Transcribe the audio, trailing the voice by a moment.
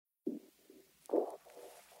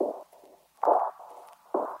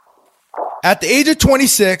At the age of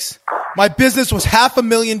 26, my business was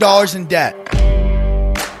 $500,000 in debt.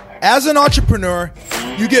 As an entrepreneur,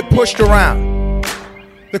 you get pushed around.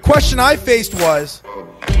 The question I faced was,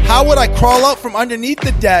 how would I crawl out from underneath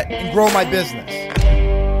the debt and grow my business?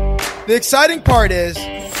 The exciting part is,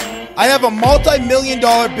 I have a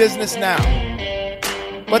multi-million-dollar business now.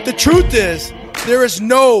 But the truth is, there is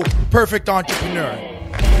no perfect entrepreneur.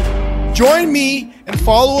 Join me and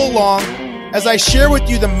follow along as I share with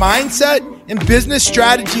you the mindset and business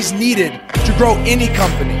strategies needed to grow any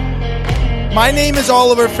company. My name is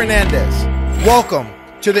Oliver Fernandez. Welcome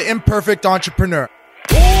to the Imperfect Entrepreneur.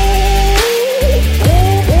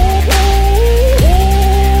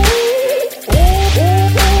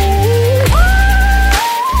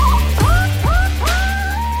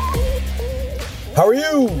 How are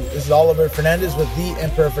you? This is Oliver Fernandez with The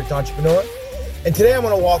Imperfect Entrepreneur. And today I'm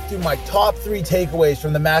going to walk through my top 3 takeaways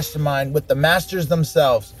from the mastermind with the masters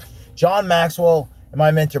themselves, John Maxwell and my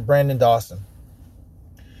mentor, Dawson.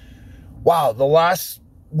 Wow, the last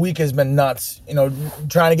week has been nuts.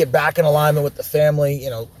 Trying to get back in alignment with the family,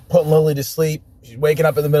 putting Lily to sleep. She's waking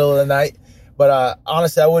up in the middle of the night. But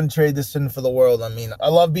honestly, I wouldn't trade this in for the world. I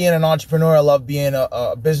love being an entrepreneur. I love being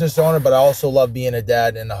a business owner, but I also love being a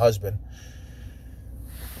dad and a husband.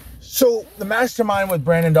 So the mastermind with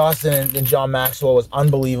Dawson and John Maxwell was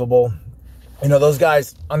unbelievable. Those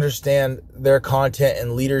guys understand their content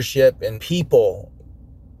and leadership and people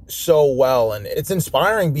so well. And it's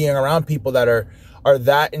inspiring being around people that are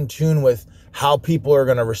that in tune with how people are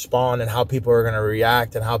going to respond and how people are going to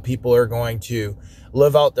react and how people are going to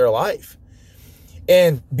live out their life.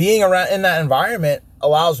 And being around in that environment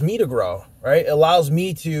allows me to grow, right? It allows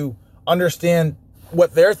me to understand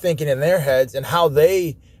what they're thinking in their heads and how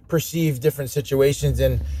they perceive different situations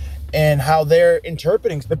and how they're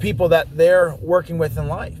interpreting the people that they're working with in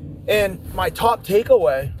life. And my top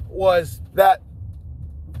takeaway was that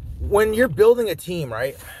when you're building a team,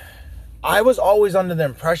 right, I was always under the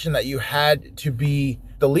impression that you had to be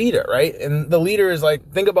the leader, right? And the leader is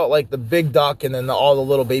think about the big duck and then all the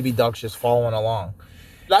little baby ducks just following along.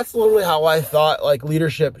 That's literally how I thought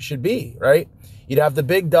leadership should be, right? You'd have the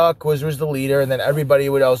big duck, which was the leader, and then everybody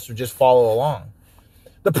else would just follow along.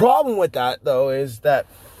 The problem with that, though, is that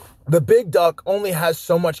the big duck only has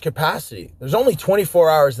so much capacity. There's only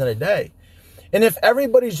 24 hours in a day. And if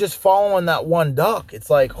everybody's just following that one duck, it's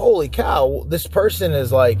holy cow, this person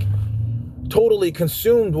is totally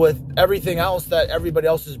consumed with everything else that everybody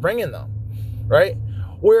else is bringing them, right?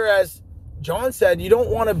 Whereas John said, you don't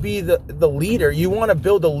want to be the leader. You want to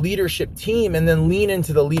build a leadership team and then lean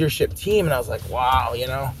into the leadership team. And I was like, wow,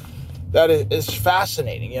 that is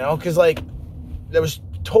fascinating, because that was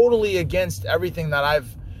totally against everything that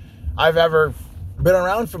I've ever been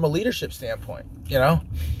around from a leadership standpoint,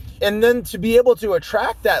 And then to be able to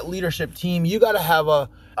attract that leadership team, you got to have a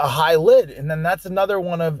high lid. And then that's another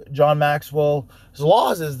one of John Maxwell's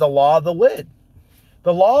laws is the law of the lid.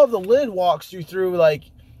 The law of the lid walks you through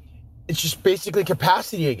it's just basically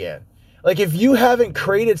capacity again. If you haven't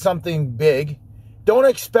created something big, don't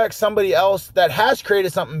expect somebody else that has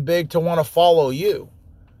created something big to want to follow you.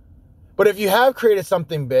 But if you have created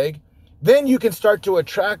something big, then you can start to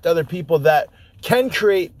attract other people that can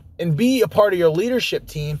create and be a part of your leadership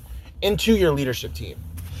team into your leadership team.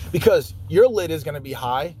 Because your lid is going to be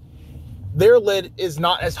high. Their lid is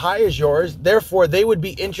not as high as yours. Therefore, they would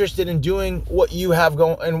be interested in doing what you have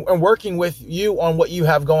going and working with you on what you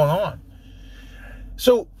have going on.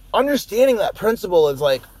 So understanding that principle is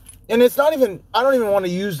and it's not even, I don't even want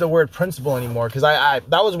to use the word principle anymore because I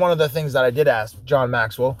that was one of the things that I did ask John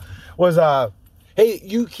Maxwell was, hey,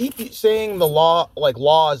 you keep saying the law,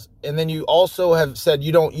 laws, and then you also have said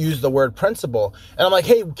you don't use the word principle. And I'm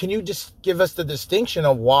hey, can you just give us the distinction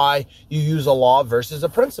of why you use a law versus a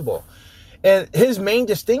principle? And his main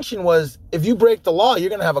distinction was if you break the law, you're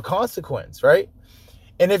going to have a consequence, right?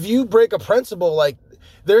 And if you break a principle,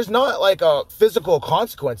 there's not a physical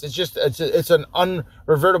consequence. It's just, it's an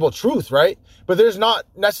unrevertible truth, right? But there's not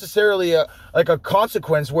necessarily a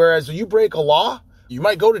consequence. Whereas you break a law, you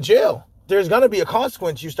might go to jail. There's going to be a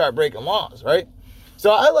consequence you start breaking laws, right?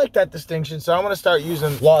 So I like that distinction. So I'm going to start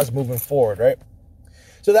using laws moving forward, right?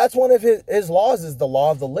 So that's one of his laws is the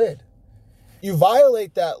law of the lid. You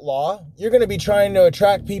violate that law, you're going to be trying to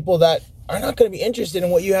attract people that are not going to be interested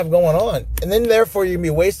in what you have going on. And then therefore you're going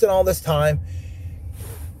to be wasting all this time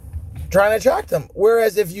trying to attract them.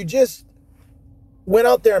 Whereas if you just went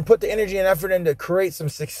out there and put the energy and effort in to create some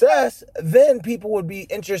success, then people would be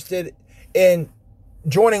interested in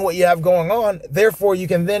joining what you have going on. Therefore, you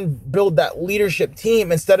can then build that leadership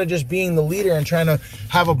team instead of just being the leader and trying to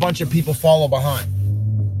have a bunch of people follow behind.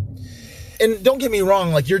 And don't get me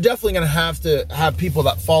wrong, like, you're definitely going to have people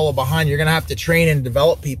that follow behind. You're going to have to train and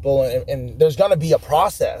develop people, and there's going to be a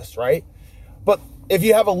process, right? But if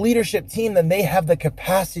you have a leadership team, then they have the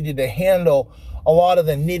capacity to handle a lot of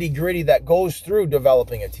the nitty gritty that goes through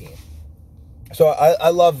developing a team. So I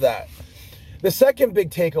love that. The second big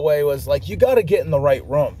takeaway was, like, you got to get in the right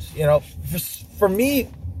rooms. You know, for me,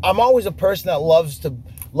 I'm always a person that loves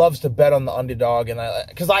to bet on the underdog, and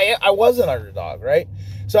because I was an underdog, right?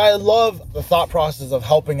 So I love the thought process of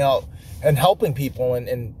helping out and helping people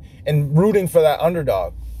and rooting for that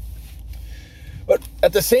underdog. But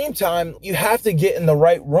at the same time, you have to get in the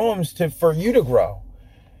right rooms for you to grow.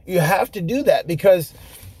 You have to do that because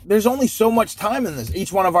there's only so much time in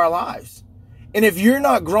each one of our lives. And if you're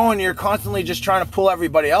not growing, you're constantly just trying to pull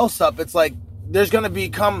everybody else up. It's like there's going to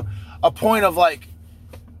become a point of, like,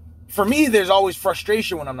 for me, there's always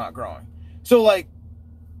frustration when I'm not growing. So, like,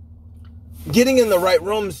 getting in the right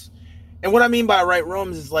rooms, and what I mean by right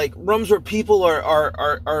rooms is, like, rooms where people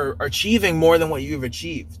are achieving more than what you've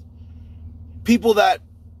achieved. People that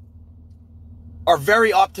are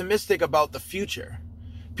very optimistic about the future.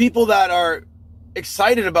 People that are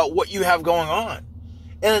excited about what you have going on.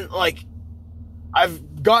 And, like,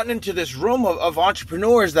 I've gotten into this room of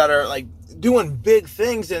entrepreneurs that are, like, doing big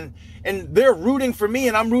things, and they're rooting for me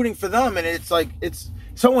and I'm rooting for them. And it's like, it's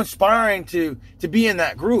so inspiring to be in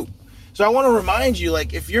that group. So I want to remind you,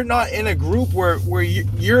 like, if you're not in a group where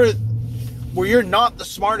you're not the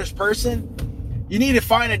smartest person, you need to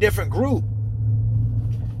find a different group.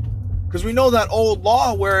 Because we know that old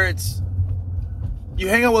law where it's, you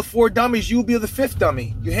hang out with 4 dummies, you'll be the 5th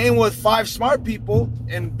dummy. You hang with 5 smart people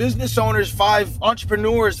and business owners, 5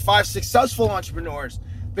 entrepreneurs, 5 successful entrepreneurs,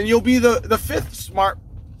 then you'll be the 5th smart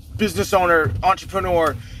business owner,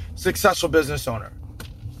 entrepreneur, successful business owner.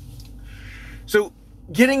 So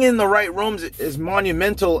getting in the right rooms is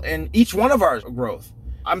monumental in each one of our growth.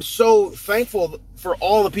 I'm so thankful for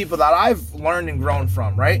all the people that I've learned and grown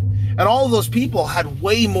from, right? And all of those people had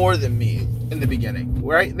way more than me in the beginning,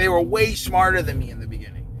 right? They were way smarter than me in the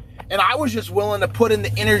beginning. And I was just willing to put in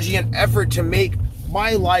the energy and effort to make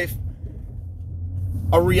my life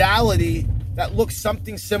a reality that looks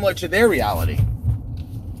something similar to their reality.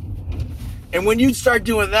 And when you start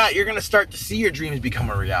doing that, you're going to start to see your dreams become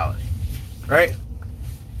a reality, right?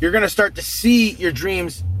 You're going to start to see your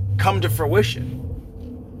dreams come to fruition.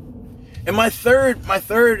 And my third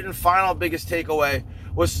and final biggest takeaway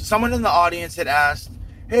was someone in the audience had asked,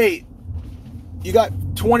 hey, you got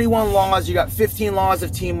 21 laws, you got 15 laws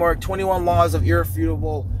of teamwork, 21 laws of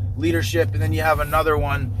irrefutable leadership, and then you have another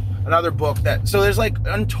book so there's, like,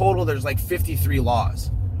 in total, there's like 53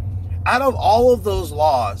 laws. Out of all of those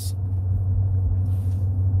laws,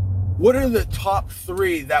 what are the top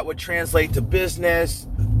 3 that would translate to business,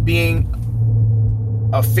 being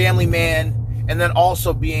a family man, and then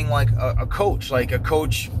also being like a coach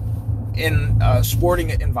in a sporting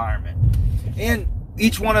environment? And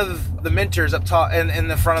each one of the mentors up top and in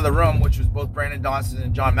the front of the room, which was both Brandon Dawson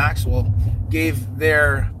and John Maxwell, gave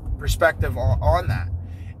their perspective on that.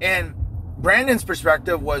 And Brandon's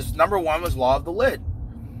perspective was, number 1 was law of the lid.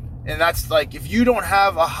 And that's like, if you don't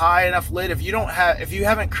have a high enough lid, if you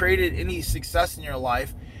haven't created any success in your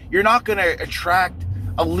life, you're not going to attract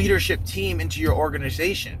a leadership team into your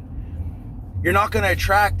organization. You're not going to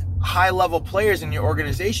attract high-level players in your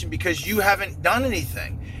organization because you haven't done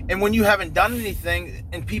anything. And when you haven't done anything,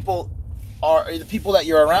 and the people that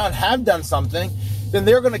you're around have done something, then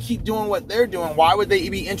they're going to keep doing what they're doing. Why would they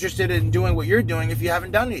be interested in doing what you're doing if you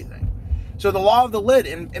haven't done anything? So the law of the lid,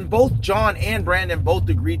 and both John and Brandon both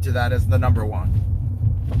agreed to that as the number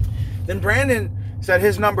 1. Then Brandon said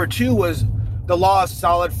his number 2 was the law of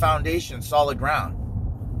solid foundation, solid ground.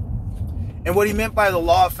 And what he meant by the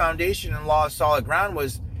law of foundation and law of solid ground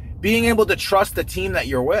was being able to trust the team that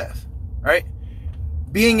you're with, right?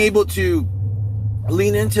 Being able to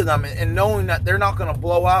lean into them and knowing that they're not going to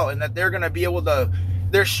blow out and that they're going to be able to,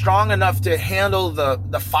 they're strong enough to handle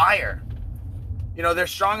the fire. You know, they're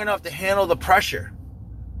strong enough to handle the pressure.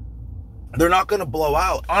 They're not going to blow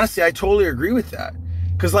out. Honestly, I totally agree with that.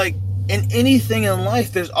 Because, like, in anything in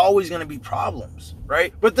life, there's always going to be problems,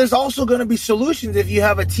 right? But there's also going to be solutions if you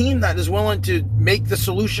have a team that is willing to make the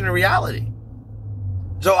solution a reality.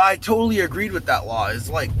 So I totally agreed with that law. It's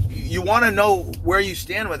like, you want to know where you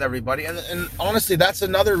stand with everybody. And honestly, that's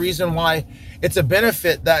another reason why it's a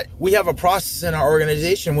benefit that we have a process in our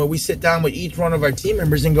organization where we sit down with each one of our team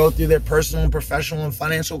members and go through their personal and professional and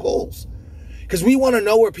financial goals. Because we want to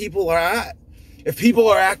know where people are at. If people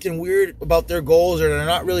are acting weird about their goals or they're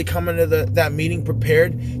not really coming to that meeting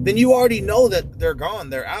prepared, then you already know that they're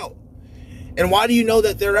gone, they're out. And why do you know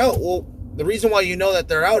that they're out? Well, The reason why you know that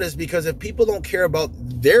they're out is because if people don't care about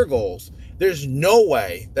their goals, there's no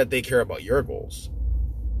way that they care about your goals.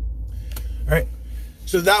 All right.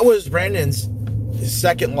 So that was Brandon's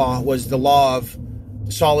second law, was the law of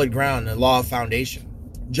solid ground, the law of foundation.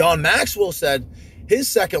 John Maxwell said his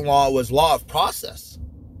second law was law of process,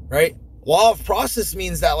 right? Law of process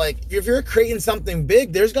means that, like, if you're creating something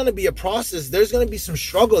big, there's going to be a process. There's going to be some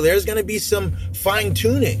struggle. There's going to be some fine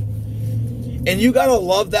tuning. And you got to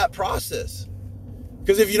love that process.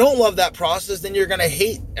 Because if you don't love that process, then you're going to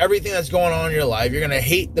hate everything that's going on in your life. You're going to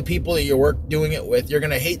hate the people that you're doing it with. You're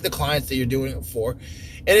going to hate the clients that you're doing it for.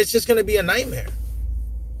 And it's just going to be a nightmare.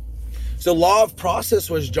 So law of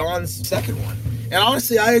process was John's second one. And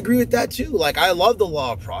honestly, I agree with that too. Like, I love the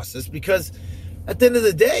law of process because at the end of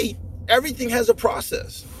the day, everything has a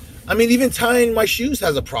process. I mean, even tying my shoes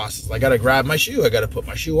has a process. I got to grab my shoe. I got to put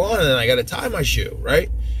my shoe on, and then I got to tie my shoe, right?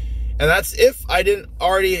 And that's if I didn't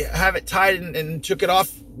already have it tied and took it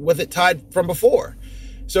off with it tied from before.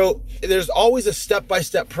 So there's always a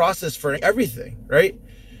step-by-step process for everything, right?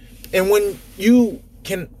 And when you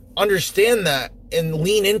can understand that and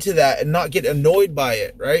lean into that and not get annoyed by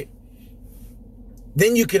it, right?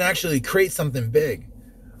 Then you can actually create something big.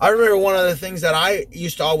 I remember one of the things that I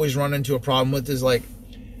used to always run into a problem with is, like,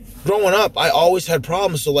 growing up, I always had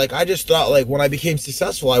problems. So, like, I just thought, like, when I became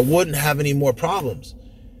successful, I wouldn't have any more problems.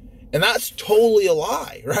 And that's totally a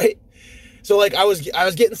lie, right? So, like, I was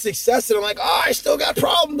getting success, and I'm like, oh, I still got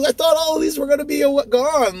problems. I thought all of these were going to be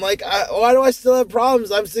gone. Like, why do I still have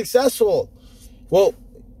problems? I'm successful. Well,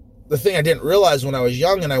 the thing I didn't realize when I was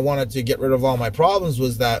young and I wanted to get rid of all my problems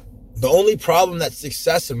was that the only problem that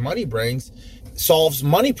success and money brings solves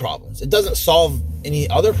money problems. It doesn't solve any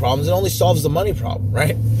other problems. It only solves the money problem,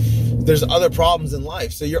 right? There's other problems in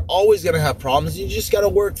life. So you're always going to have problems. You just got to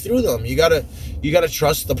work through them. You got to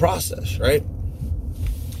trust the process, right?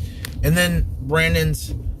 And then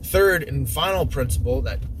Brandon's third and final principle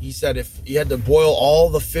that he said, if you had to boil all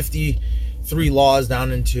the 53 laws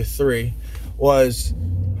down into 3, was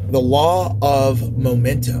the law of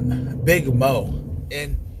momentum, Big Mo.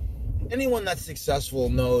 And anyone that's successful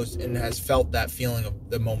knows and has felt that feeling of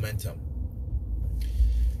the momentum.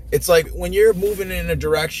 It's like when you're moving in a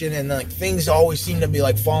direction and, like, things always seem to be,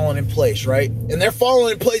 like, falling in place, right? And they're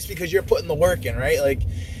falling in place because you're putting the work in, right? Like,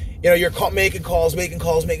 you know, you're making calls,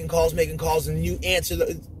 and you answer.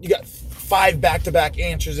 You got 5 back-to-back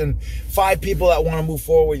answers and 5 people that want to move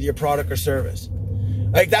forward with your product or service.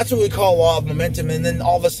 Like, that's what we call law of momentum. And then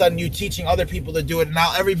all of a sudden you're teaching other people to do it. And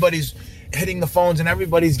now everybody's hitting the phones and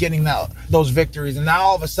everybody's getting those victories. And now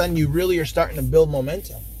all of a sudden you really are starting to build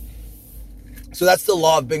momentum. So that's the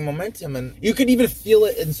law of big momentum. And you could even feel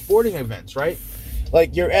it in sporting events, right?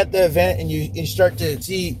 Like, you're at the event and you start to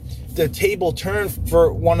see the table turn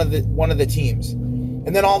for one of the teams.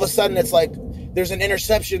 And then all of a sudden it's like there's an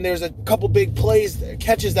interception, there's a couple big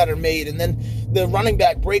catches that are made, and then the running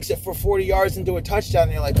back breaks it for 40 yards into a touchdown,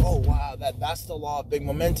 and you're like, oh wow, that's the law of big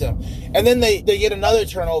momentum. And then they get another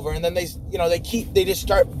turnover, and then they just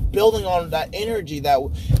start building on that energy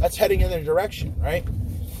that's heading in their direction, right?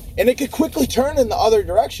 And it could quickly turn in the other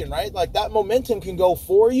direction, right? Like, that momentum can go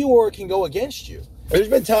for you or it can go against you. There's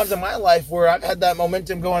been times in my life where I've had that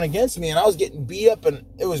momentum going against me and I was getting beat up and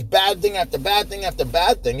it was bad thing after bad thing after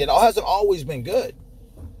bad thing. It hasn't always been good,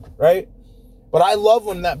 right? But I love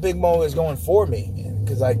when that big mo is going for me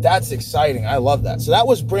because, like, that's exciting. I love that. So that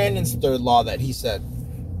was Brandon's third law that he said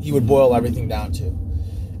he would boil everything down to.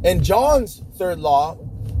 And John's third law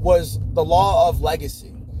was the law of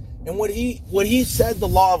legacy. And what he said the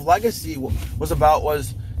law of legacy was about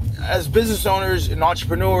was, as business owners and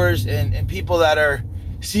entrepreneurs and people that are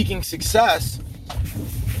seeking success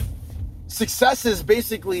is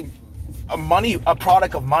basically a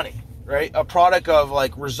product of money, right? A product of,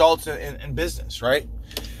 like, results in business, right?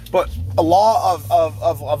 But a law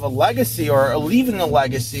of a legacy or leaving a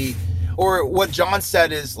legacy, or what John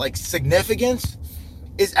said is, like, significance,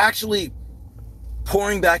 is actually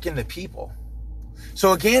pouring back into people.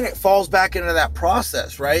 So again, it falls back into that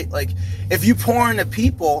process, right? Like, if you pour into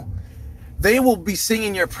people, they will be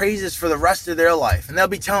singing your praises for the rest of their life, and they'll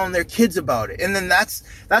be telling their kids about it. And then that's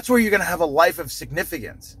where you're going to have a life of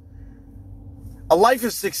significance. A life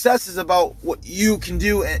of success is about what you can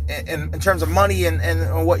do in terms of money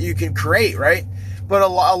and what you can create, right? But a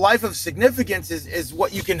life of significance is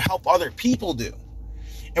what you can help other people do.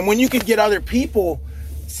 And when you can get other people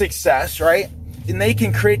success, right, and they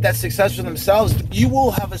can create that success for themselves, you will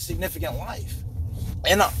have a significant life.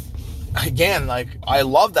 And again, like, I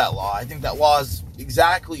love that law. I think that law is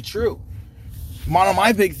exactly true. One of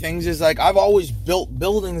my big things is, like, I've always built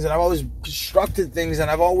buildings and I've always constructed things and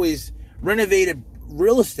I've always renovated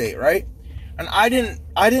real estate, right? And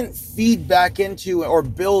I didn't feed back into or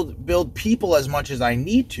build people as much as I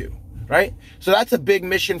need to, right? So that's a big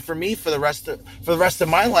mission for me for the rest of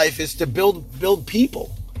my life, is to build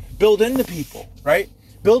people, build into people, right?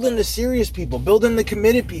 Build into serious people, build into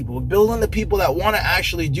committed people, build into people that want to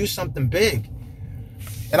actually do something big.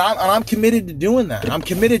 And I'm committed to doing that. I'm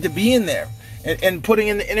committed to being there and putting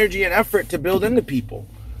in the energy and effort to build into people,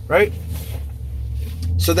 right?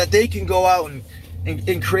 So that they can go out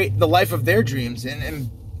and create the life of their dreams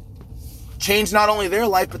and change not only their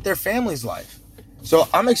life, but their family's life. So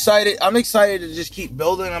I'm excited. I'm excited to just keep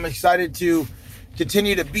building. I'm excited to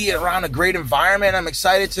continue to be around a great environment. I'm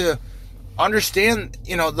excited to understand,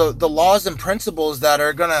 the laws and principles that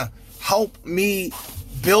are going to help me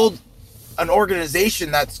build an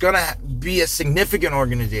organization that's going to be a significant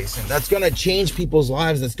organization, that's going to change people's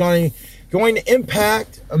lives, that's going to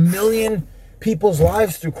impact 1 million people's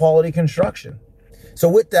lives through quality construction. So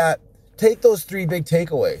with that, take those 3 big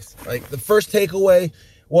takeaways. Like, the first takeaway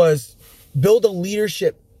was build a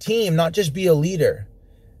leadership team, not just be a leader.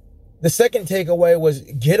 The second takeaway was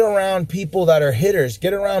get around people that are hitters,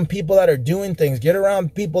 get around people that are doing things, get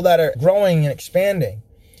around people that are growing and expanding.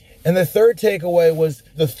 And the third takeaway was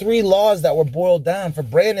the 3 laws that were boiled down. For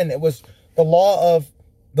Brandon, it was the law of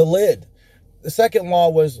the lid. The second law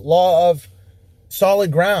was law of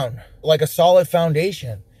solid ground, like a solid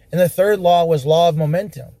foundation. And the third law was law of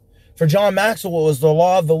momentum. For John Maxwell, it was the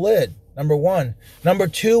law of the lid, number 1. Number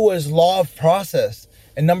 2 was law of process.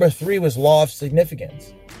 And number 3 was law of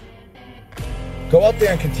significance. Go out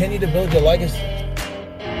there and continue to build your legacy.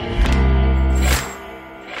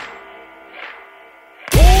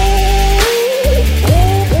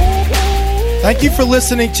 Thank you for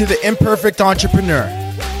listening to The Imperfect Entrepreneur.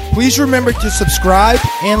 Please remember to subscribe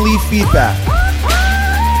and leave feedback.